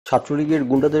ছাত্রলীগের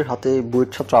গুন্ডাদের হাতে বুয়েট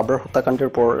ছাত্র আবরার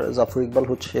হত্যাকাণ্ডের পর জাফর ইকবাল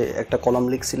একটা কলাম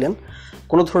লিখছিলেন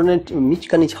কোনো ধরনের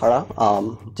মিচকানি ছাড়া।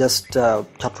 জাস্ট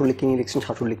ছাত্রলীগকে নিয়ে লিখছেন,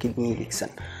 ছাত্রলীগকে নিয়ে লিখছেন।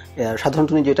 সাধারণত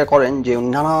উনি যেটা করেন যে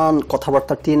নানান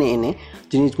কথাবার্তা টেনে এনে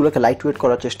জিনিসগুলোকে লাইট ওয়েট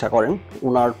করার চেষ্টা করেন,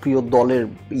 ওনার প্রিয় দলের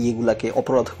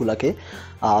অপরাধগুলোকে,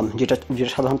 যেটা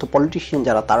সাধারণত পলিটিশিয়ান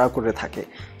যারা তারা করে থাকে।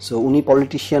 সো উনি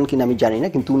পলিটিশিয়ান কিনা আমি জানি না,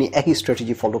 কিন্তু উনি একই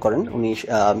স্ট্র্যাটেজি ফলো করেন। উনি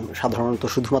সাধারণত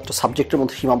শুধুমাত্র সাবজেক্টের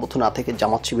মধ্যে সীমাবদ্ধ না থেকে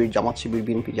জামাত শিবির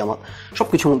বিএনপি জামাত সব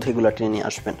কিছুর মধ্যে এগুলো টেনে নিয়ে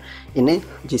আসবেন, এনে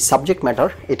যে সাবজেক্ট ম্যাটার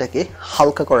এটাকে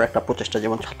হালকা করার একটা প্রচেষ্টা,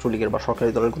 যেমন ছাত্রলীগের বা সরকারি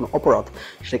দলের কোনো অপরাধ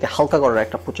সেটাকে হালকা করার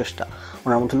একটা প্রচেষ্টা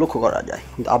ওনার মধ্যে লক্ষ্য করা যায়।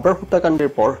 কিন্তু আবরার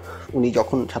হত্যাকাণ্ডের পর উনি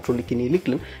যখন ছাত্রলীগকে নিয়ে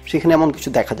লিখলেন সেখানে এমন কিছু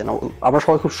দেখা যায় না। আমরা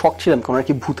সবাই খুব শক ছিলাম, ওনার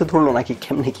কি ভূতে ধরলো নাকি,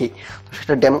 কেমনি কি। তো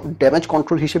সেটা ড্যামেজ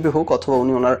কন্ট্রোল হিসেবে হোক অথবা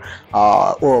উনি ওনার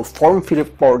ফর্ম ফিরে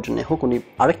পাওয়ার জন্য হোক, উনি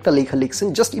আরেকটা লেখা লিখছেন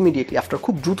জাস্ট ইমিডিয়েটলি আফটার,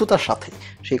 খুব দ্রুততার সাথে।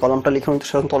 সেই কলমটা লিখে উনি তো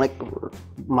সাধারণত অনেক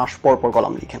মাস পর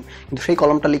কলম লিখেন, কিন্তু সেই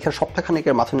কলমটা লিখার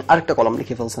সপ্তাহখানেকের মাধ্যমে আরেকটা কলম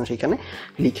লিখে ফেলছেন। সেইখানে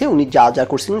লিখে উনি যা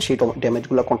করছিলেন সেই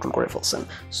ড্যামেজগুলো কন্ট্রোল করে ফেলছেন।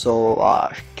 সো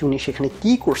উনি সেখানে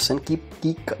কি করছেন,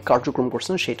 কি কার্যক্রম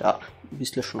করছেন সেটা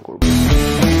বিশ্লেষণ করব।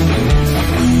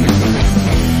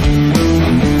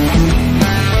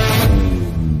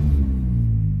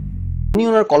 উনি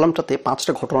ওনার কলামটাতে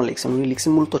 5টা ঘটনা লিখছেন। উনি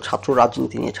লিখছেন মূলত ছাত্র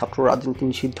রাজনীতি নিয়ে, ছাত্র রাজনীতি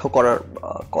নিষিদ্ধ করার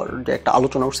যে একটা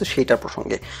আলোচনা উঠছে সেইটার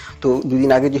প্রসঙ্গে। তো 2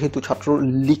 দিন আগে যেহেতু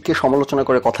ছাত্রলীগকে সমালোচনা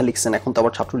করে কথা লিখছেন, এখন তো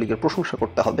আবার ছাত্রলীগের প্রশংসা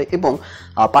করতে হবে। এবং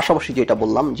পাশাপাশি যেটা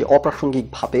বললাম যে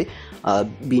অপ্রাসঙ্গিকভাবে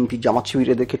বিএনপি জামাত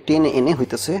শিবিরেদেরকে টেনে এনে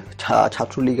হইতেছে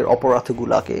ছাত্রলীগের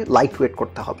অপরাধগুলোকে লাইট ওয়েট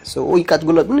করতে হবে। সো ওই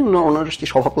কাজগুলো ওনার যে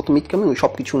সভাপতি মিটকামি ওই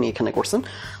সব কিছু উনি এখানে করছেন।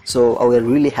 So we are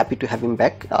really happy to have him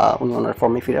back. উনি ওনার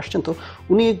ফর্মে ফিরে আসছেন। তো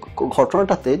উনি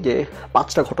ঘটনাটাতে যে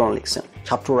 5টা ঘটনা লিখছেন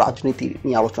ছাত্র রাজনীতি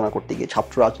নিয়ে আলোচনা করতে গিয়ে,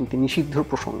 ছাত্র রাজনীতি নিষিদ্ধের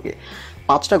প্রসঙ্গে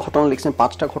 5টা ঘটনা লিখছেন।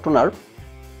 5টা ঘটনার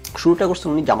শুরুটা করছেন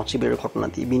উনি জামাত শিবিরের ঘটনা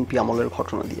দিয়ে, বিএনপি আমলের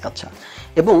ঘটনা দিয়ে। আচ্ছা,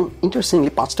 এবং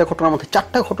ইন্টারেস্টিংলি 5টা ঘটনার মধ্যে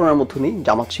 4টা ঘটনার মধ্যে উনি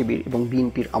জামাত শিবির এবং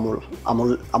বিএনপির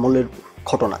আমলের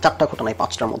ঘটনা, 4টা ঘটনায়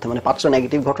 5টার মধ্যে, মানে 5টা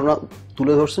নেগেটিভ ঘটনা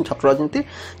তুলে ধরছেন ছাত্র রাজনীতির।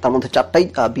 তার মধ্যে 4টাই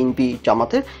বিএনপি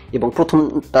জামাতের, এবং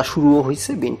প্রথমটা শুরুও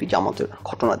হয়েছে বিএনপি জামাতের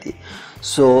ঘটনা দিয়ে।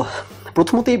 সো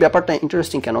প্রথমত এই ব্যাপারটা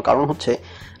ইন্টারেস্টিং কেন, কারণ হচ্ছে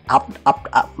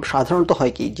সাধারণত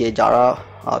হয় কি যে যারা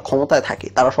ক্ষমতায় থাকে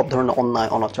তারা সব ধরনের অন্যায়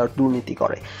অনাচার দুর্নীতি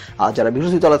করে, যারা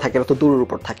বিরোধী দলে থাকে এরা তো দূরের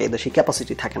উপর থাকে, এদের সেই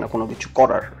ক্যাপাসিটি থাকে না কোনো কিছু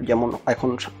করার। যেমন এখন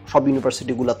সব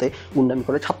ইউনিভার্সিটিগুলোতে গুন্ডামি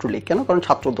করে ছাত্রলীগ, কেন? কারণ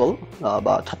ছাত্রদল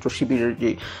বা ছাত্র শিবিরের যে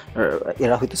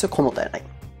এরা হইতেছে ক্ষমতায় নাই।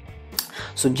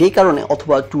 সো যেই কারণে,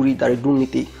 অথবা চুরি দাঁড়ি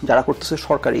দুর্নীতি যারা করতেছে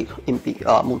সরকারি এমপি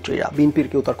মন্ত্রীরা, বিএনপির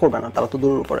কেউ তার করবে না, তারা তো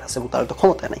দূরের উপরে আছে এবং তারা তো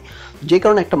ক্ষমতায় নাই। যে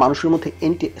কারণে একটা মানুষের মধ্যে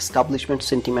এন্টি এস্টাবলিশমেন্ট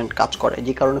সেন্টিমেন্ট কাজ করে,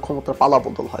 যে কারণে ক্ষমতার পালা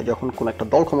বদল হয়। যখন কোনো একটা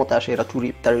দল ক্ষমতায় আসে এরা চুরি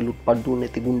দাঁড়ি লুটপাট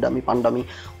দুর্নীতি গুন্ডামি পান্ডামি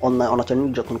অন্যায় অনাচার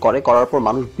নির্যাতন করার পর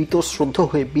মানুষ বীতশ্রদ্ধ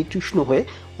হয়ে বিতৃষ্ণ হয়ে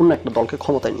অন্য একটা দলকে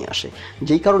ক্ষমতায় নিয়ে আসে।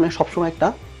 যেই কারণে সবসময় একটা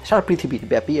সারা পৃথিবীর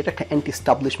ব্যাপী এটা একটা অ্যান্টি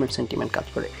এস্টাবলিশমেন্ট সেন্টিমেন্ট কাজ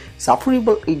করে। জাফর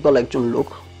ইকবাল একজন লোক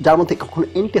যার মধ্যে কখনো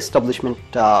অ্যান্টি এস্টাবলিশমেন্ট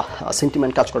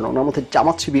সেন্টিমেন্ট কাজ করে না, ওনার মধ্যে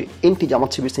জামাত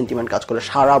শিবির সেন্টিমেন্ট কাজ করে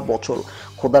সারা বছর,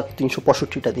 খোদার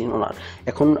 365টা দিন। ওনার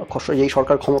এখন যেই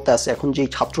সরকার ক্ষমতায় আছে, এখন যেই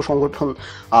ছাত্র সংগঠন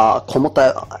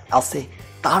ক্ষমতায় আছে,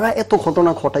 তারা এত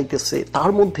ঘটনা ঘটাইতেছে,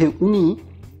 তার মধ্যে উনি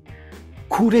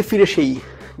ঘুরে ফিরে সেই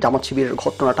জামাত শিবিরের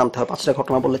ঘটনা টানতে হয়। 5টা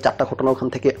ঘটনা বললে 4টা ঘটনা ওখান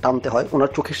থেকে টানতে হয়।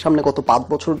 ওনার চোখের সামনে গত 5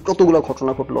 বছর যতগুলো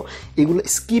ঘটনা ঘটলো এগুলো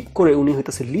স্কিপ করে উনি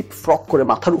হইতেছে লিপ ফ্রক করে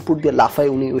মাথার উপর দিয়ে লাফায়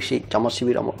উনি ওই সেই জামাত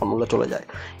শিবির আমলে চলে যায়।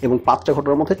 এবং 5টা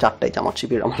ঘটনার মধ্যে 4টাই জামাত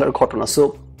শিবির আমলের ঘটনা। সো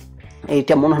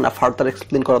এইটা মনে হয় না ফার্দার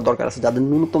এক্সপ্লেন করার দরকার আছে। যাদের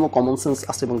ন্যূনতম কমন সেন্স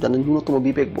আছে এবং যাদের ন্যূনতম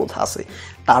বিবেক বোধ আছে,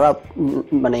 তারা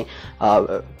মানে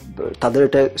তাদের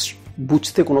এটা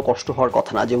বুঝতে কোনো কষ্ট হওয়ার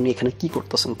কথা না যে উনি এখানে কি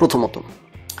করতেছেন। প্রথমত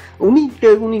উনি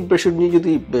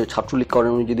যদি ছাত্রলীগ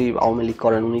করেন, উনি যদি আওয়ামী লীগ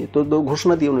করেন, উনি তো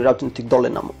ঘোষণা দিয়ে উনি রাজনৈতিক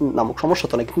দলের নামক সমস্যা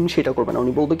তো নাকি, উনি সেটা করবেন না।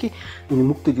 উনি বলবে কি উনি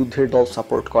মুক্তিযুদ্ধের দল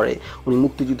সাপোর্ট করে, উনি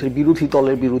মুক্তিযুদ্ধের বিরোধী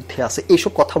দলের বিরুদ্ধে আছে,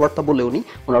 এইসব কথাবার্তা বলে উনি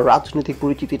ওনার রাজনৈতিক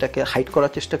পরিচিতিটাকে হাইড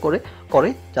করার চেষ্টা করে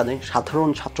যাদের সাধারণ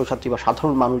ছাত্রছাত্রী বা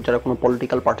সাধারণ মানুষ যারা কোনো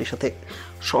পলিটিক্যাল পার্টির সাথে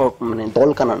মানে দল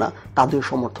কানা না, তাদের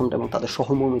সমর্থনটা এবং তাদের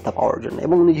সহমর্মিতা পাওয়ার জন্য।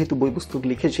 এবং উনি যেহেতু বই পুস্তক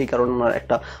লিখে, সেই কারণে ওনার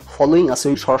একটা ফলোয়িং আছে,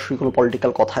 ওই সরাসরি কোনো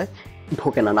পলিটিক্যাল কথায়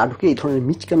ঢোকে না ঢুকে এই ধরনের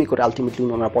মিচকামি করে আলটিমেটলি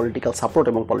ওনার পলিটিক্যাল সাপোর্ট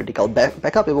এবং পলিটিক্যাল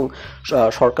ব্যাকআপ এবং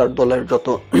সরকার দলের যত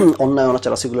অন্যায়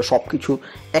অনাচার আছে সেগুলো সব কিছু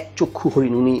একচক্ষু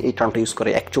হরিণ, উনি এই টার্মটা ইউজ করে,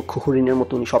 একচক্ষু হরিণের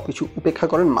মতো উনি সব কিছু উপেক্ষা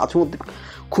করেন। মাঝে মধ্যে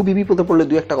খুবই বিপদে পড়লে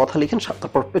 2-1টা কথা লিখেন,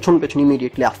 তারপর পেছন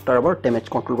ইমিডিয়েটলি আফটার আবার ড্যামেজ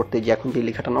কন্ট্রোল করতে যে এখন যে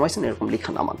লেখাটা নামাইছেন এরকম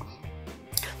লেখা নামান।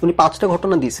 উনি 5টা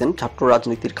ঘটনা দিয়েছেন ছাত্র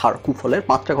রাজনীতির কুফলের।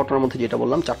 5টা ঘটনার মধ্যে যেটা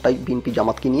বললাম 4টাই বিএনপি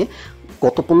জামাতকে নিয়ে,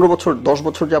 গত 15 বছর 10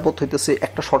 বছর যাবত হইতেছে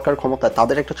একটা সরকার ক্ষমতায়,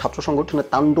 তাদের একটা ছাত্র সংগঠনের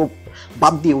তাণ্ডব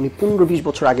বাদ দিয়ে উনি 15-20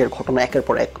 বছর আগের ঘটনা একের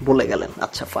পর এক বলে গেলেন।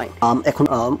 আচ্ছা ফাইন, এখন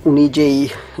উনি যেই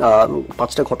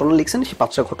 5টা ঘটনা লিখছেন সেই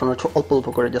 5টা ঘটনা অল্প অল্প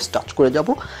করে জাস্ট টাচ করে যাব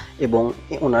এবং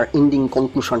ওনার এন্ডিং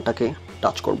কনক্লুশনটাকে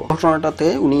টাচ করব। ঘটনাটাতে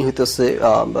উনি হইতেছে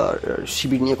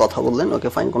শিবির নিয়ে কথা বললেন, ওকে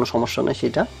ফাইন, কোনো সমস্যা নেই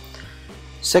সেটা।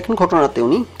 সেকেন্ড ঘটনাতে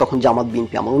উনি তখন জামাত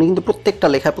বিএনপি আমল, উনি কিন্তু প্রত্যেকটা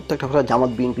লেখায় প্রত্যেকটা কথা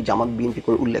জামাত বিএনপি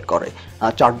করে উল্লেখ করে।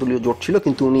 4 দলীয় জোট ছিল,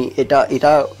 কিন্তু উনি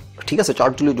এটা ঠিক আছে 4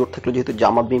 দলীয় জোট থাকলে যেহেতু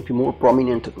জামাত বিএনপি মোর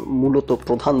প্রমিনেন্ট, মূলত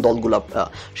প্রধান দলগুলা,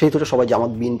 সেহেতু সবাই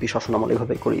জামাত বিএনপি শাসনামল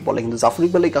এভাবে করেই বলে। কিন্তু জাফর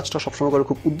ইকবাল এই কাজটা সবসময় করে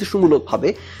খুব উদ্দেশ্যমূলকভাবে,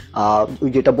 ওই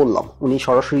যেটা বললাম, উনি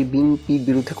সরাসরি বিএনপির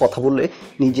বিরুদ্ধে কথা বললে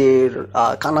নিজের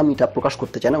কানামিটা প্রকাশ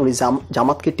করতে চায় না। উনি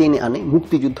জামাতকে টেনে আনে,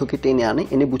 মুক্তিযুদ্ধকে টেনে আনে,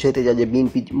 এনে বুঝাইতে যায় যে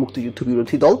বিএনপি মুক্তিযুদ্ধ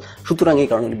বিরোধী দল, সুতরাং এই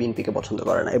কারণে বিএনপিকে পছন্দ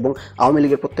করে না। এবং আওয়ামী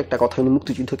লীগের প্রত্যেকটা কথা উনি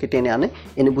মুক্তিযুদ্ধকে টেনে আনে,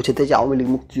 এনে বুঝাইতে যে আওয়ামী লীগ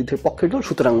মুক্তিযুদ্ধের পক্ষের দল,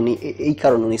 সুতরাং উনি এই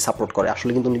কারণে উনি সাপোর্ট করে।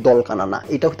 আসলে কিন্তু উনি দল কানা না,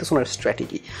 এটা হচ্ছে ওনার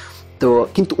স্ট্র্যাটেজি। তো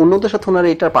কিন্তু অন্যদের সাথে ওনার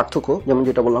এটার পার্থক্য, যেমন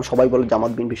যেটা বললাম সবাই বলে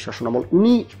জামাত বিএনপির শাসনামল,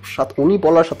 উনি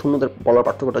বলার সাথে অন্যদের বলার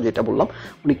পার্থক্যটা যেটা বললাম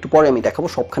উনি একটু পরে আমি দেখাবো।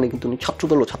 সবখানে কিন্তু উনি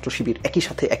ছাত্রদল ও ছাত্র শিবির একই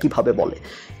সাথে একইভাবে বলে।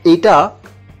 এইটা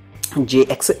যে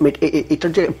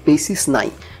এটার যে বেসিস নাই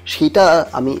সেটা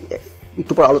আমি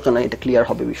একটু পর আলোচনায় এটা ক্লিয়ার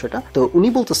হবে বিষয়টা। তো উনি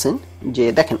বলতেছেন যে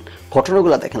দেখেন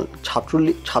ঘটনাগুলো দেখেন,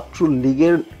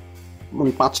 ছাত্রলীগের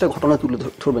উনি 5টা ঘটনা তুলে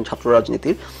ধরবেন, ছাত্র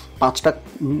রাজনীতির 5টা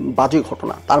বাজে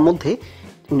ঘটনা। তার মধ্যে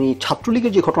উনি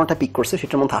ছাত্রলীগের যে ঘটনাটা পিক করছে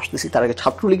সেটার মধ্যে আসতেছি, তার আগে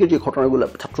ছাত্রলীগের যে ঘটনাগুলো,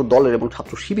 ছাত্র দলের এবং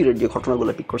ছাত্র শিবিরের যে ঘটনাগুলো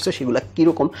পিক করছে সেগুলো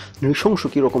কীরকম নৃশংস,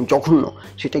 কীরকম জঘন্য,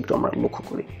 সেটা একটু আমরা লক্ষ্য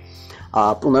করি।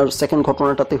 ওনার সেকেন্ড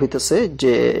ঘটনাটাতে হইতেছে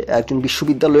যে একজন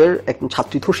বিশ্ববিদ্যালয়ের একজন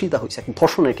ছাত্রী ধর্ষিতা হয়েছে, একজন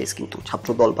ধর্ষণের কেস, কিন্তু ছাত্র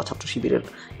দল বা ছাত্র শিবিরের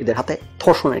এদের হাতে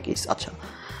ধর্ষণের কেস। আচ্ছা,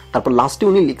 তারপর লাস্টে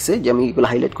উনি লিখছে যে আমি এগুলো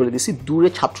হাইলাইট করে দিচ্ছি, দূরে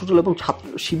ছাত্রদল এবং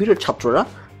শিবিরের ছাত্ররা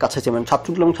কাছাকাছি, মানে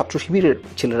ছাত্রদল এবং ছাত্র শিবিরের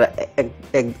ছেলেরা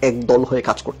এক দল হয়ে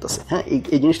কাজ করতেছে। হ্যাঁ,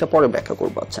 এই জিনিসটা পরে ব্যাখ্যা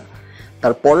করবো। আচ্ছা,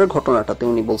 তারপরের ঘটনাটাতে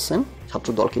উনি বলছেন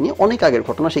ছাত্রদলকে নিয়ে, অনেক আগের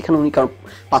ঘটনা, সেখানে উনি কারণ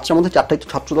 5টার মধ্যে 4টাই তো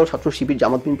ছাত্রদল ছাত্র শিবির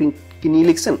জামাত বিএনপিকে নিয়ে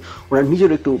লিখছেন। ওনার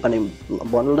নিজেরও একটু মানে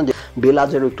বললেন যে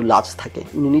বেলাজেরও একটু লাজ থাকে,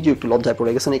 উনি নিজেও একটু লজ্জায়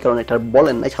পড়ে গেছেন, এই কারণে এটা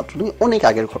বলেন নাই। ছাত্রদল অনেক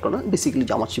আগের ঘটনা, বেসিক্যালি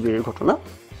জামাত শিবিরের ঘটনা।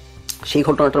 সেই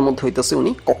ঘটনাটার মধ্যে হইতেছে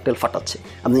উনি ককটেল ফাটাচ্ছে।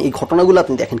 আপনি এই ঘটনাগুলো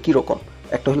আপনি দেখেন কীরকম,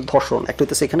 একটা হলো ধর্ষণ, একটা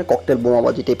হইতেছে এখানে ককটেল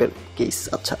বোমাবাজি টাইপের কেস।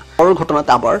 আচ্ছা, পরের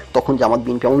ঘটনাতে আবার তখন জামাত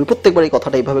বিএনপি, উনি প্রত্যেকবার এই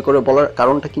কথাটা এইভাবে করে বলার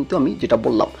কারণটা কিন্তু আমি যেটা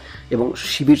বললাম, এবং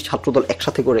শিবির ছাত্রদল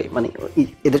একসাথে করে মানে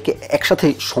এদেরকে একসাথে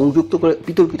সংযুক্ত করে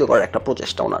বিতর্কিত করার একটা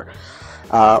প্রচেষ্টা ওনার।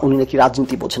 উনি নাকি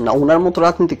রাজনীতি বোঝেন না, ওনার মতো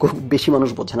রাজনীতি খুব বেশি মানুষ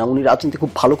বোঝে না। উনি রাজনীতি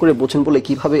খুব ভালো করে বোঝেন বলে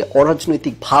কীভাবে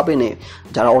অরাজনৈতিক ভাব এনে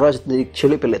যারা অরাজনৈতিক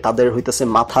ছেলে পেলে তাদের হইতেছে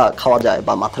মাথা খাওয়া যায়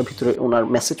বা মাথার ভিতরে ওনার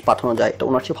মেসেজ পাঠানো যায়, এটা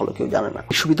ওনার চেয়ে ভালো কেউ জানে না।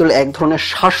 বিশ্ববিদ্যালয়ে এক ধরনের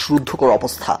শ্বাসরুদ্ধকর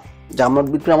অবস্থা, যা আমরা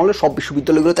আমলে সব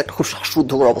বিশ্ববিদ্যালয়গুলোতে একটা খুব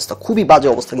শ্বাসরুদ্ধকর অবস্থা, খুবই বাজে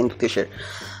অবস্থা কিন্তু দেশের।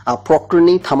 প্রক্টর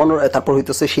নেই থামানোর, তারপর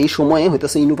হইতেছে সেই সময়ে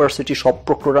হইতেছে ইউনিভার্সিটি সব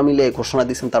প্রক্টররা মিলে ঘোষণা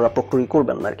দিয়েছেন তারা প্রক্টরি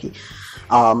করবেন না আর কি।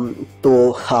 তো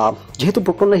যেহেতু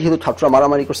প্রক্টর নেই, যেহেতু ছাত্ররা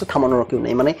মারামারি করছে, থামানোর কেউ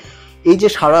নেই। মানে এই যে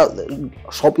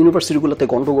সব ইউনিভার্সিটিগুলোতে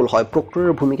গন্ডগোল হয়,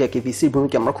 প্রক্টরের ভূমিকা কি, ভিসির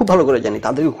ভূমিকা আমরা খুব ভালো করে জানি,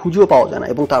 তাদেরকে খুঁজেও পাওয়া যায় না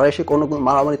এবং তারা এসে কোনো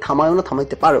মারামারি থামায়ও না,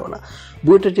 থামাইতে পারেও না।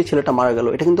 বুয়েটের যে ছেলেটা মারা গেল,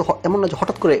 এটা কিন্তু এমন না যে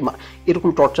হঠাৎ করে, এরকম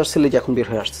টর্চার সেলে যে এখন বের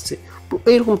হয়ে আসতেছে,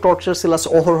 এইরকম টর্চার সেল আছে,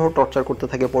 অহরহ টর্চার করতে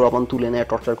থাকে, পোলাপান তুলে নেয়,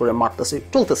 টর্চার করে মারতেছে,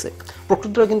 চলতেছে।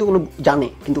 প্রক্টররা কিন্তু কোনো জানে,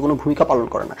 কিন্তু কোনো ভূমিকা পালন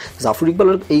করে না। জাফর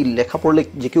ইকবালের এই লেখা পড়লে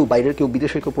যে কেউ বাইরের কেউ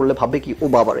বিদেশের কেউ পড়লে ভাববে কি, ও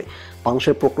বাবারে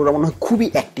বাংলাদেশের প্রক্টররা মনে হয় খুবই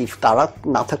অ্যাক্টিভ, তারা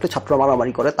না থাকলে ছাত্ররা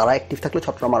মারামারি করে, তারা অ্যাক্টিভ থাকলে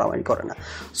ছাত্ররা মারামারি করে না।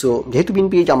 সো যেহেতু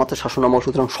বিএনপি জামাতের শাসনামল,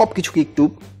 সুতরাং সব কিছুকে একটু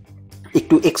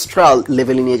এক্সট্রা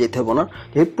লেভেলে নিয়ে যেতে হবে না।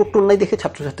 যেহেতু প্রক্টর নাই দেখে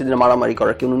ছাত্রছাত্রীদের মারামারি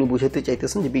করার কেউ, উনি বুঝাতে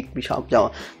চাইতেছেন যে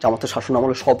জামাতের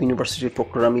শাসনামলে সব ইউনিভার্সিটির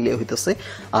প্রক্টররা মিলে হইতেছে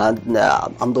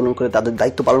আন্দোলন করে তাদের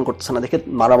দায়িত্ব পালন করতেছে না দেখে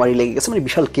মারামারি লেগে গেছে, মানে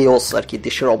বিশাল কেওস আর কি।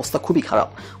 দেশের অবস্থা খুবই খারাপ,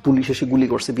 পুলিশ এসে গুলি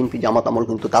করছে, বিএনপি জামাত আমল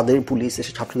কিন্তু তাদের পুলিশ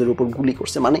এসে ছাত্রদের উপর গুলি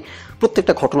করছে। মানে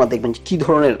প্রত্যেকটা ঘটনা দেখবেন কী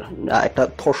ধরনের, একটা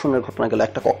ধর্ষণের ঘটনা গেল,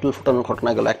 একটা ককটেল ফুটানোর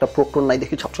ঘটনা গেল, একটা প্রক্টর নাই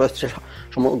দেখে ছাত্রছাত্রীরা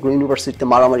সমগ্র ইউনিভার্সিটিতে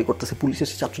মারামারি করতেছে, পুলিশ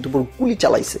এসে ছাত্রদের উপর গুলি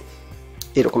চালাইছে,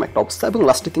 এরকম একটা অবস্থা। এবং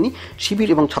লাস্টে তিনি শিবির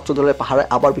এবং ছাত্রদলের পাহাড়ে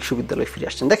আবার বিশ্ববিদ্যালয়ে ফিরে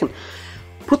আসছেন। দেখেন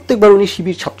প্রত্যেকবার উনি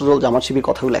শিবির ছাত্রদল জামাত শিবির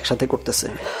কথাগুলো একসাথে করতেছে।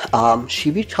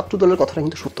 শিবির ছাত্রদলের কথাটা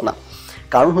কিন্তু সত্য না,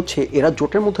 কারণ হচ্ছে এরা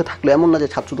জোটের মধ্যে থাকলে এমন না যে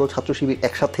ছাত্রদল ছাত্র শিবির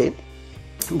একসাথে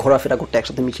ঘোরাফেরা করতে,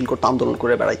 একসাথে মিছিল করতে, আন্দোলন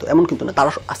করে বেড়াইতো, এমন কিন্তু না।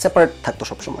 তারা সেপারেট থাকতো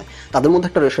সবসময়, তাদের মধ্যে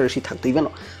একটা রেশারেশি থাকতো। ইভেন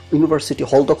ইউনিভার্সিটি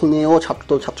হল দখল নিয়েও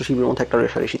ছাত্র শিবিরের মধ্যে একটা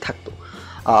রেশারেশি থাকতো।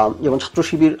 যেমন ছাত্র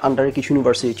শিবির আন্ডারে কিছু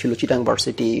ইউনিভার্সিটি ছিল, চিটাং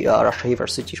ভার্সিটি, রাজশাহী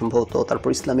ভার্সিটি সম্ভবত, তারপর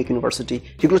ইসলামিক ইউনিভার্সিটি,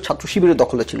 যেগুলো ছাত্র শিবিরের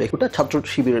দখলে ছিল। এটা ছাত্র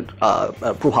শিবিরের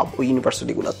প্রভাব ওই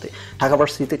ইউনিভার্সিটিগুলোতে। ঢাকা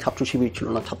ভার্সিটিতে ছাত্র শিবির ছিল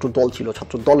না, ছাত্র দল ছিল,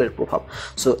 ছাত্র দলের প্রভাব।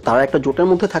 সো তারা একটা জোটের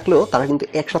মধ্যে থাকলেও তারা কিন্তু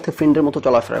একসাথে ফ্রেন্ডের মতো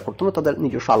চলাফেরা করতো না, তাদের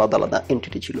নিজস্ব আলাদা আলাদা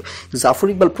এন্টিটি ছিল। জাফর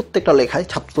ইকবাল প্রত্যেকটা লেখায়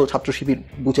ছাত্র শিবির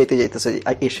বুঝাইতে যাইতেছে,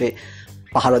 এসে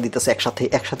পাহারা দিতেছে,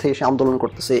 একসাথে এসে আন্দোলন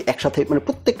করতেছে, একসাথে, মানে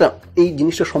প্রত্যেকটা এই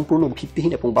জিনিসটা সম্পূর্ণ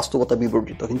ভিত্তিহীন এবং বাস্তবতা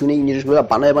বিবর্জিত। কিন্তু এই জিনিসগুলো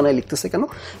বানায় লিখতেছে কেন?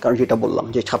 কারণ যেটা বললাম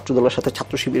যে ছাত্র দলের সাথে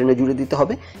ছাত্র শিবির এনে জুড়ে দিতে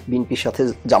হবে, বিএনপির সাথে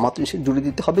জামাত জুড়ে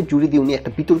দিতে হবে, জুড়ে দিয়ে উনি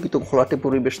একটা বিতর্কিত ঘোলাটে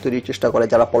পরিবেশ তৈরির চেষ্টা করে,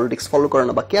 যারা পলিটিক্স ফলো করে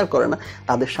না বা কেয়ার করে না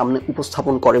তাদের সামনে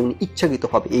উপস্থাপন করে উনি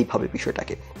ইচ্ছাকৃতভাবে এইভাবে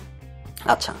বিষয়টাকে।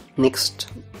 আচ্ছা, নেক্সট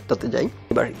তাতে যাই।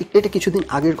 এবার এটা কিছুদিন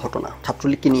আগের ঘটনা,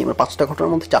 ছাত্রলীগকে নিয়ে। আমরা 5টা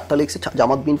ঘটনার মধ্যে 4টা লিখছে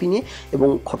জামাত বিএনপি নিয়ে, এবং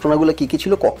ঘটনাগুলো কী কী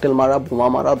ছিল? ককটেল মারা, বোমা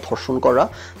মারা, ধর্ষণ করা,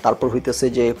 তারপর হইতেছে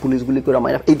যে পুলিশ গুলি করে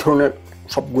মারা, এই ধরনের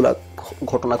সবগুলা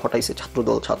ঘটনা ঘটাইছে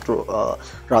ছাত্রদল, ছাত্র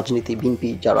রাজনীতি, বিএনপি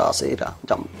যারা আছে এরা,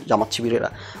 জামাত শিবিরেরা।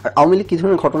 আর আওয়ামী লীগ কী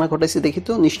ধরনের ঘটনা ঘটাইছে দেখি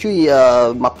তো। নিশ্চয়ই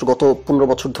মাত্র গত 15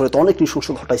 বছর ধরে তো অনেক নৃশংস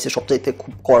ঘটাইছে, সবচাইতে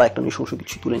খুব কড়া একটা নৃশংস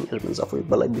কিছু তুলে নিয়ে আসবেন জাফর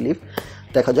ইকবাল, আই বিলিভ।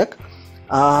 দেখা যাক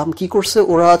কি করছে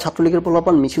ওরা। ছাত্রলীগের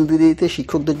পোলাপান মিছিল দিতে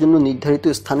শিক্ষকদের জন্য নির্ধারিত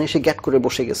স্থানে এসে গ্যাট করে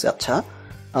বসে গেছে। আচ্ছা,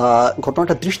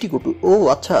 ঘটনাটা দৃষ্টিকটু। ও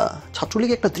আচ্ছা, ছাত্রলীগ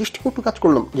একটা দৃষ্টিকটু কাজ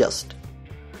করলাম জাস্ট।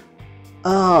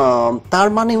 তার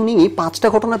মানে উনি 5টা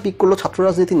ঘটনা পিক করলো ছাত্র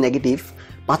রাজনীতির নেগেটিভ,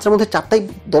 5টার মধ্যে 4টাই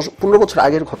 10-15 বছর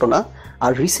আগের ঘটনা,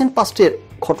 আর রিসেন্ট পাস্টের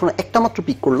ঘটনা একটা মাত্র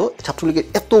পিক করলো ছাত্রলীগের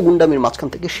এত গুন্ডামির মাঝখান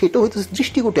থেকে। সেটা হইতেছে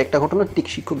দৃষ্টিকটু একটা ঘটনা, ঠিক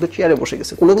শিক্ষকদের চেয়ারে বসে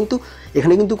গেছে।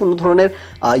 এখানে কিন্তু কোনো ধরনের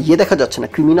দেখা যাচ্ছে না,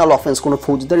 ক্রিমিনাল অফেন্স, কোনো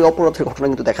ফৌজদারি অপরাধের ঘটনা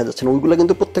কিন্তু দেখা যাচ্ছে না। ওইগুলো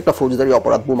কিন্তু প্রত্যেকটা ফৌজদারি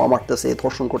অপরাধ, বোমা মারতেছে,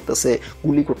 ধর্ষণ করতেছে,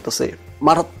 গুলি করতেছে,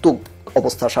 মারাত্মক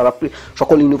অবস্থা।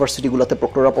 সকল ইউনিভার্সিটিগুলোতে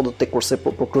প্রক্টররা পদত্যাগ করছে,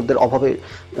 প্রক্টরদের অভাবে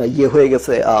হয়ে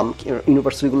গেছে,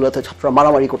 ইউনিভার্সিটিগুলোতে ছাত্ররা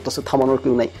মারামারি করতেছে, থামানোর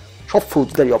কেউ নাই, সব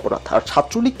ফৌজদারি অপরাধ। আর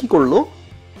ছাত্রলীগ কি করলো?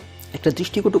 একটা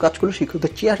দৃষ্টিকটু কাজ করলো,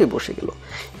 শিক্ষকদের চেয়ারে বসে গেল।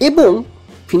 এবং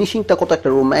ফিনিশিংটা কত একটা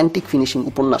রোম্যান্টিক ফিনিশিং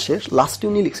উপন্যাসের। লাস্টে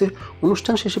উনি লিখছে,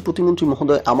 অনুষ্ঠান শেষে প্রতিমন্ত্রী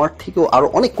মহোদয় আমার থেকেও আরও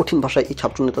অনেক কঠিন ভাষায় এই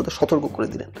ছাত্র নেতাদের সতর্ক করে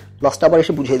দিলেন। লাস্টে আবার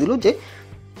এসে বুঝিয়ে দিল যে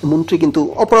মন্ত্রী কিন্তু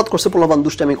অপরাধ করছে, পোলাপান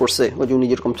দুষ্টামি করছে। ওই যে উনি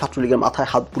যেরকম ছাত্রলীগের মাথায়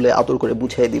হাত তুলে আদর করে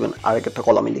বুঝিয়ে দিবেন, আর একটা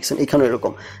কলামে লিখছেন এখানে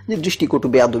এরকম যে দৃষ্টিকটু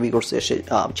বেয়াদবি করছে, সে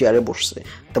চেয়ারে বসছে,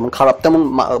 তেমন খারাপ তেমন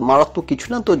মারাত্মক কিছু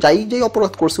না। তো যাই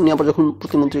অপরাধ করছে, উনি আবার যখন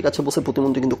প্রতিমন্ত্রীর কাছে বসে,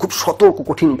 প্রতিমন্ত্রী কিন্তু খুব সতর্ক,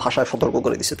 কঠিন ভাষায় সতর্ক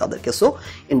করে দিছে তাদেরকে। সো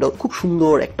এন্ড খুব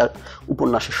সুন্দর একটা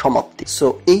উপন্যাসের সমাপ্তি। সো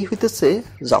এই হইতেছে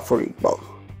জাফর ইকবাল,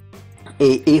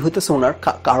 এই হইতেছে ওনার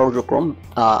কার্যক্রম।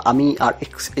 আমি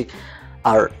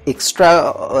আর এক্সট্রা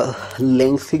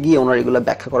লেন্থে গিয়ে ওনার এগুলো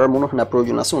ব্যাখ্যা করার মনে হয় না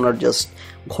প্রয়োজন আছে। ওনার জাস্ট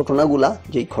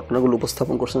যেই ঘটনাগুলো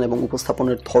উপস্থাপন করছেন এবং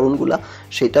উপস্থাপনের ধরনগুলা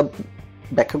সেটা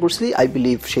ব্যাখ্যা করছি, আই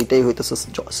বিলিভ সেইটাই হইতেছে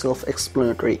সেলফ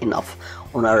এক্সপ্লেনেটরি ইনাফ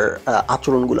ওনার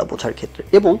আচরণগুলা বোঝার ক্ষেত্রে।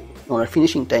 এবং ওনার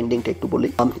ফিনিশিংটা, এন্ডিংটা একটু বলি।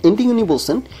 এন্ডিং উনি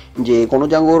বলছেন যে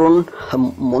গণজাগরণ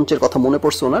মঞ্চের কথা মনে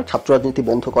পড়ছে ওনার, ছাত্র রাজনীতি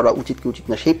বন্ধ করা উচিত কি উচিত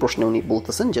না সেই প্রশ্নে উনি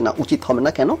বলতেছেন যে না, উচিত হবে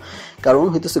না। কেন? কারণ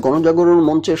হইতেছে গণজাগরণ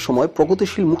মঞ্চের সময়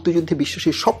প্রগতিশীল মুক্তিযুদ্ধে বিশ্বাসী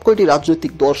সব কয়টি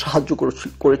রাজনৈতিক দল সাহায্য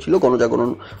করেছিল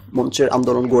গণজাগরণ মঞ্চের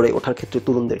আন্দোলন গড়ে ওঠার ক্ষেত্রে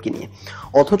তরুণদেরকে নিয়ে।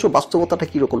 অথচ বাস্তবতাটা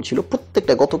কীরকম ছিল?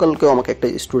 প্রত্যেকটা, গতকালকেও আমাকে একটা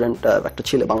স্টুডেন্ট, একটা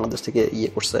ছেলে বাংলাদেশ থেকে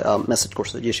করছে, মেসেজ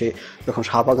করছে যে সে যখন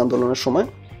শাহবাগ আন্দোলনের সময়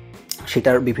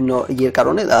সেটার বিভিন্ন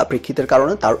কারণে, প্রেক্ষিতের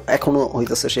কারণে তার এখনও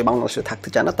হইতেছে সে বাংলাদেশে থাকতে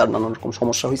চায় না, তার নানান রকম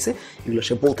সমস্যা হয়েছে, এগুলো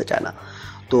সে বলতে চায় না।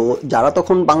 তো যারা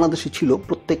তখন বাংলাদেশে ছিল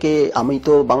প্রত্যেকে, আমি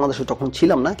তো বাংলাদেশে তখন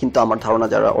ছিলাম না, কিন্তু আমার ধারণা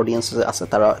যারা অডিয়েন্সে আছে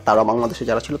তারা বাংলাদেশে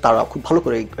যারা ছিল তারা খুব ভালো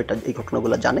করে এই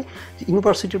ঘটনাগুলো জানে।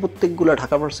 ইউনিভার্সিটির প্রত্যেকগুলো,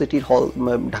 ঢাকা ভার্সিটির হল,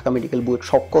 ঢাকা মেডিকেল বুয়েট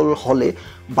সকল হলে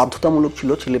বাধ্যতামূলক ছিল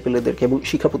ছেলেপেলেদেরকে এবং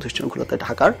শিক্ষা প্রতিষ্ঠানগুলোতে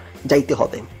ঢাকার যাইতে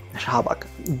হবে। শাহবাগ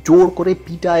জোর করে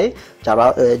পিটায়ে, যারা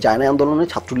যায় না আন্দোলনে,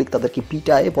 ছাত্রলীগ তাদেরকে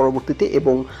পিটায়ে পরবর্তীতে,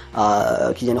 এবং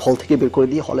কি জানি হল থেকে বের করে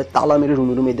দিয়ে হলে তালা মেরে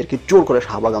রুমে এদেরকে জোর করে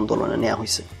শাহবাগ আন্দোলনে নেওয়া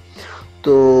হয়েছে।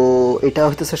 তো এটা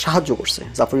হইতেছে সাহায্য করছে,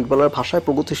 জাফর ইকবালের ভাষায়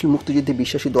প্রগতিশীল মুক্তিযুদ্ধে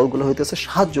বিশ্বাসী দলগুলো হইতেছে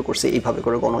সাহায্য করছে এইভাবে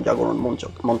করে গণজাগরণ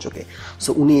মঞ্চকে। সো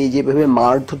উনি এই যেভাবে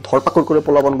ধরপাকড় করে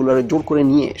পোলাপানগুলোর জোর করে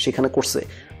নিয়ে সেখানে করছে,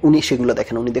 উনি সেগুলো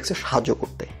দেখেন, উনি দেখছে সাহায্য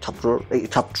করতে,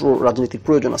 ছাত্র রাজনীতির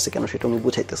প্রয়োজন আছে কেন সেটা উনি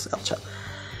বুঝাইতেছে। আচ্ছা,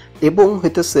 এবং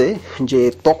হইতেছে যে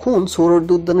তখন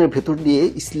সোহরাওয়ার্দী উদ্যানের ভেতর দিয়ে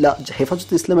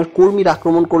হেফাজতে ইসলামের কর্মীরা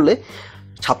আক্রমণ করলে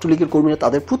ছাত্রলীগের কর্মীরা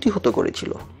তাদের প্রতিহত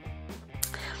করেছিল।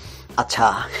 আচ্ছা,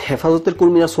 হেফাজতের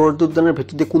কর্মীরা সোহরাওয়ার্দী উদ্যানের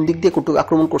ভেতর দিয়ে কোন দিক দিয়ে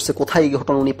আক্রমণ করছে, কোথায় এই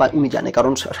ঘটনা উনি জানে,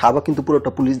 কারণ শাহবাগ কিন্তু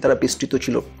পুরোটা পুলিশ দ্বারা বেষ্টিত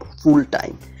ছিল, ফুল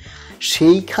টাইম।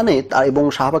 সেইখানে তার এবং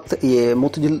শাহবাগ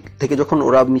মতিঝিল থেকে যখন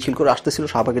ওরা মিছিল করে আসতেছিল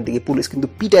শাহবাগের দিকে, পুলিশ কিন্তু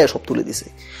পিটায় সব তুলে দিছে।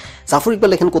 জাফর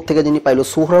ইকবাল এখানে কোথেকে যিনি পাইলো,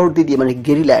 সোহরাওয়ার্দী দিয়ে, মানে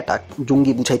গেরিলা অ্যাটাক,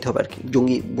 জঙ্গি বুঝাইতে হবে আর কি,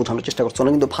 জঙ্গি বোঝানোর চেষ্টা করছে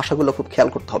ওনার, কিন্তু ভাষাগুলো খুব খেয়াল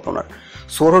করতে হবে ওনার।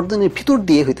 সোহরাওয়ার্দীর ভিতর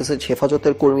দিয়ে হইতেছে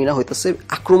হেফাজতের কর্মীরা হইতেছে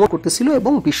আক্রমণ করতেছিল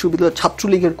এবং বিশ্ববিদ্যালয়ের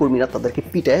ছাত্রলীগের কর্মীরা তাদেরকে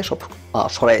পিটায় সব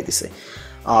সরাই দিছে।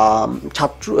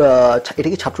 এটা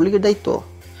কি ছাত্রলীগের দায়িত্ব?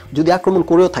 যদি আক্রমণ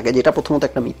করেও থাকে, যেটা প্রথমত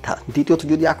একটা মিথ্যা, দ্বিতীয়ত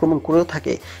যদি আক্রমণ করেও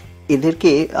থাকে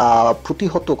এদেরকে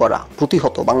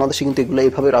প্রতিহত বাংলাদেশে কিন্তু এগুলো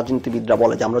এইভাবে রাজনীতিবিদরা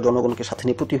বলে যে আমরা জনগণকে সাথে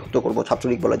নিয়ে প্রতিহত করবো,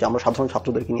 ছাত্রলীগ বলে যে আমরা সাধারণ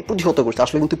ছাত্রদেরকে নিয়ে প্রতিহত করছি,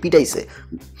 আসলে কিন্তু পিটাইছে,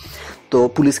 তো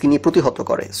পুলিশকে নিয়ে প্রতিহত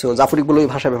করে। সো জাফর ইকবাল ওই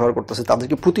ভাষা ব্যবহার করতেছে,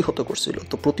 তাদেরকে প্রতিহত করছিল।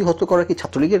 তো প্রতিহত করা কি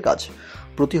ছাত্রলীগের কাজ?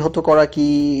 প্রতিহত করা কি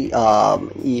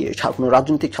কোনো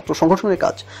রাজনৈতিক ছাত্র সংগঠনের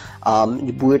কাজ?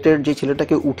 বুয়েটের যে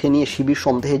ছেলেটাকে উঠে নিয়ে শিবির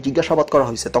সন্দেহে জিজ্ঞাসাবাদ করা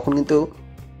হয়েছে, তখন কিন্তু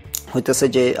হইতেছে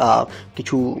যে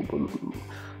কিছু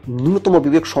ন্যূনতম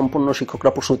বিবেক সম্পন্ন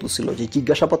শিক্ষকরা প্রশ্ন তুলছিল যে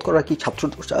জিজ্ঞাসাবাদ করা কি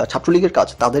ছাত্রলীগের কাজ?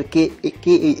 তাদেরকে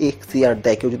কে এই এখতিয়ার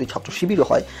দেয় কেউ যদি ছাত্র শিবির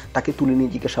হয় তাকে তুলে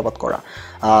নিয়ে জিজ্ঞাসাবাদ করা?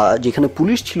 যেখানে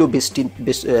পুলিশ ছিল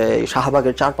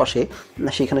শাহবাগের চারপাশে,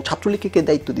 সেখানে ছাত্রলীগকে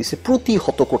দায়িত্ব দিয়েছে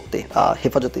প্রতিহত করতে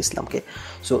হেফাজতে ইসলামকে।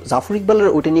 সো জাফর ইকবালের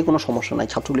ওইটা নিয়ে কোনো সমস্যা নাই,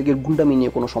 ছাত্রলীগের গুন্ডামি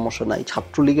নিয়ে কোনো সমস্যা নাই,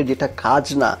 ছাত্রলীগের যেটা কাজ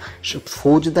না,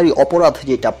 ফৌজদারি অপরাধ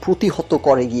যেটা প্রতিহত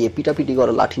করে গিয়ে পিটাপিটি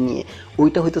করে লাঠি নিয়ে,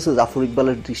 ওইটা হইতেছে জাফর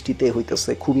ইকবালের দৃষ্টিতে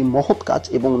হইতেছে খুবই মহৎ কাজ,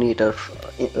 এবং উনি এটা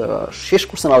শেষ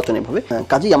করছেন আলোচনা এভাবে।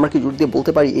 কাজেই আমরা কি জোর দিয়ে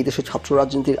বলতে পারি এই দেশে ছাত্র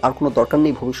রাজনীতির আর কোনো দরকার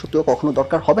নেই, ভবিষ্যতেও কখনো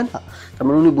দরকার হবে না? তার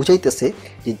মানে উনি বুঝাইতেছে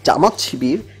যে জামাত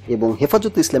শিবির এবং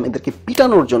হেফাজতে ইসলাম এদেরকে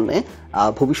পিটানোর জন্য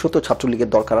ভবিষ্যতে ছাত্রলীগের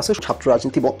দরকার আছে। ছাত্র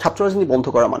রাজনীতি বন্ধ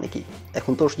করা মানে কি?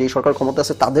 এখন তো যেই সরকার ক্ষমতা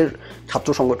আছে তাদের ছাত্র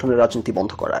সংগঠনের রাজনীতি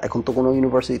বন্ধ করা। এখন তো কোনো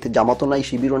ইউনিভার্সিটিতে জামাতও নাই,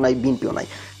 শিবিরও নাই, বিএনপিও নাই।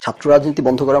 ছাত্র রাজনীতি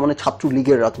বন্ধ করা মানে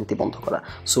ছাত্রলীগের রাজনীতি বন্ধ করা।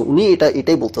 সো উনি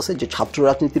এটাই বলতেছে যে ছাত্র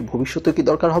রাজনীতির ভবিষ্যতে কি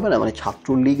দরকার হবে না, মানে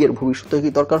ছাত্রলীগের ভবিষ্যতে কি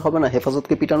দরকার হবে না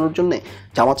হেফাজতকে পিটানোর জন্য,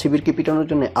 জামাত শিবিরকে পিটানোর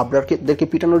জন্য, আবরারদেরকে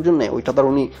পিটানোর জন্য? ওইটা তার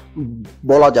উনি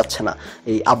বলা যাচ্ছে না।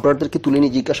 এই আবরারদেরকে তুলে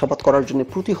নিয়ে জিজ্ঞাসাবাদ করার জন্য,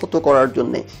 প্রতিহত করার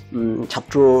জন্য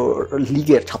ছাত্র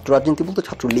রাজনীতি বলতে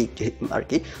ছাত্রলীগ আর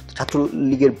কি,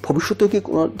 ছাত্রলীগের ভবিষ্যতেও কি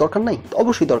কোনো দরকার নাই?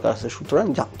 অবশ্যই দরকার আছে। সুতরাং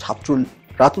ছাত্র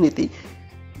রাজনীতি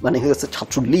মানে হয়ে গেছে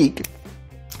ছাত্রলীগ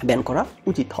ব্যান করা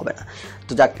উচিত হবে না।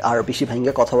 তো যাক, আর বেশি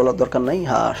ভাঙ্গা কথা বলার দরকার নাই,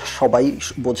 সবাই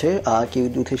বোঝে, কেউ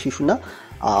দুধে শিশু না।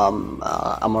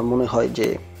 আমার মনে হয় যে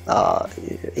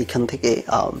এইখান থেকে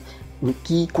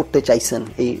কি করতে চাইছেন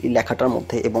এই লেখাটার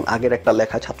মধ্যে, এবং আগের একটা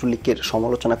লেখা ছাত্রলীগের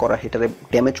সমালোচনা করা, সেটারে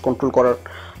ড্যামেজ কন্ট্রোল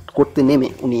করতে নেমে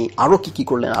উনি আরও কি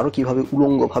করলেন, আরও কীভাবে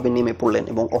উলঙ্গভাবে নেমে পড়লেন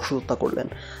এবং অসততা করলেন।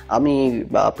 আমি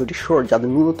প্রিটি শিওর যাদের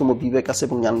ন্যূনতম বিবেক আছে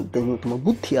এবং যাদের ন্যূনতম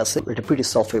বুদ্ধি আছে, এটা প্রিটি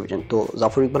সেলফ এভিডেন্ট। তো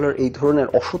জাফর ইকবালের এই ধরনের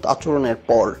অসৎ আচরণের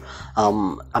পর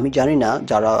আমি জানি না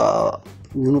যারা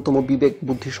ন্যূনতম বিবেক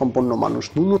বুদ্ধি সম্পন্ন মানুষ,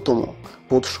 ন্যূনতম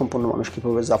বোধ সম্পন্ন মানুষ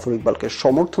কীভাবে জাফর ইকবালকে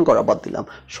সমর্থন করা বাদ দিলাম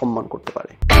সম্মান করতে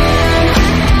পারে।